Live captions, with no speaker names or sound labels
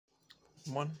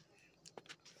One.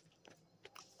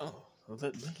 Oh,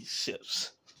 these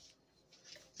ships.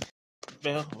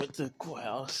 Well, went to the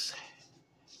courthouse.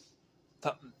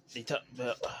 They talked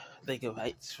about legal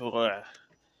rights for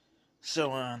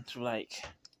someone to like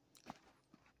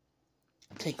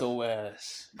take over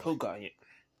as co-guardian.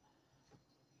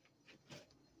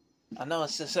 I know I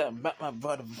said something about my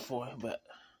brother before, but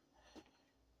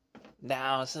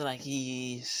now it's like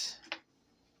he's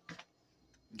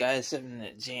got himself in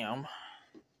the jam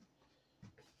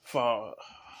far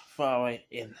away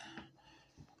in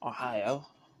Ohio.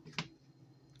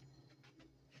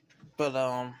 But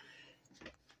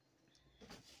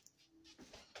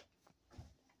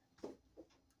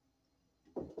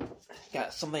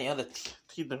got so many other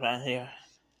people around here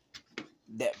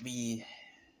that be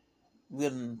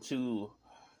willing to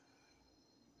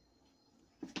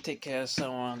take care of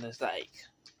someone that's like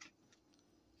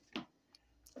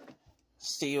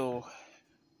still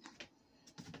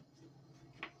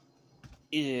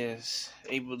is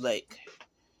able to like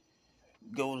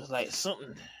go to like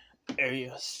certain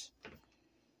areas,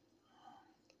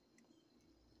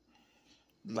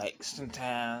 like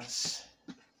sometimes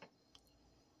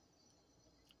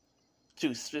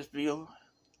to Smithfield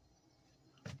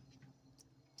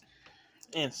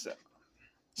and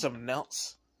something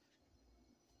else.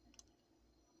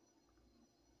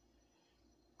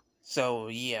 So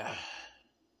yeah.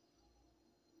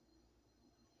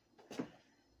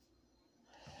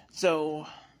 So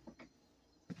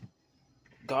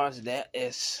guards that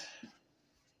is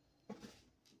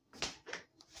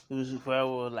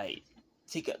whoever like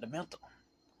take up the mental.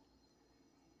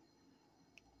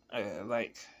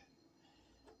 Like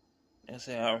let's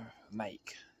say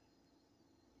like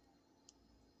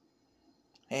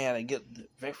had to get the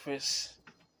breakfast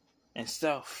and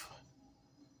stuff.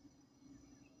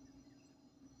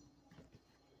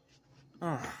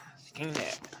 King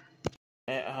that.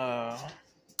 And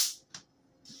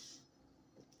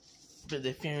but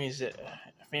the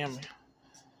family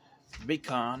Big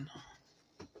Con.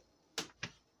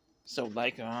 So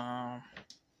like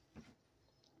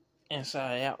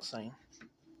inside out thing.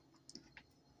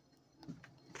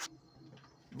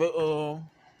 But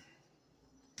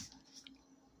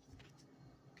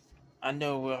I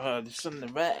know some of the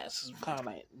rats is kind of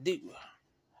like do,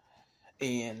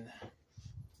 and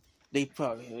they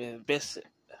probably invested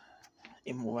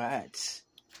in more rats.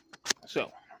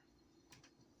 So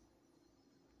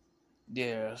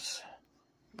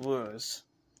was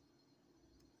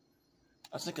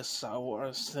I think a Star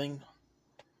Wars thing,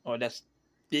 or that's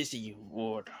Disney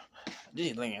World,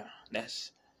 Disneyland.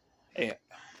 That's it.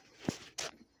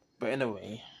 But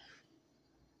anyway,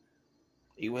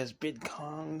 it was Big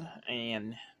Kong,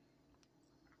 and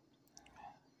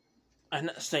I'm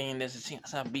not saying there's a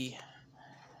chance I'll be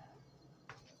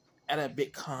at a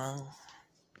Big Kong.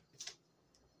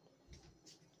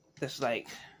 That's like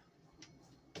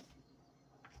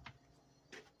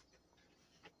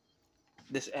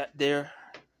this at there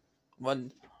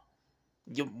one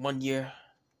year,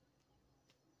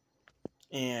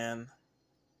 and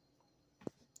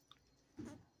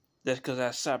that's because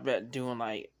I stopped at doing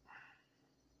like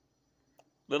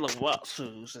little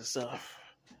walkthroughs and stuff.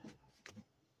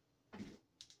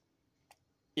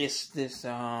 It's this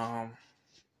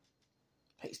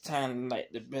takes time like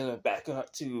to build it back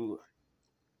up to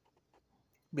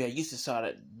be used to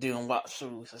start doing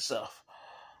walkthroughs and stuff.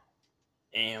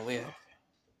 And we're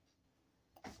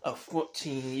a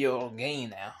 14-year-old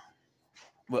game now.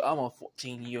 But I'm a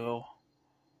 14-year-old.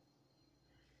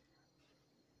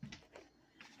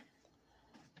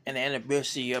 And the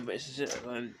anniversary of it is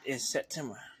in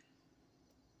September.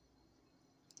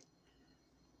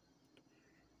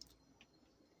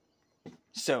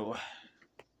 So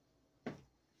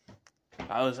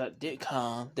I was at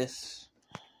DidCon.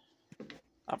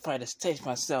 I probably just taste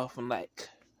myself and like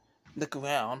look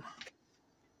around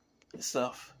and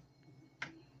stuff.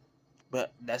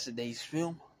 But that's the day's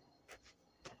film.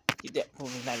 Get that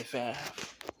movie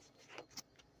 95.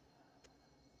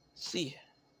 See ya.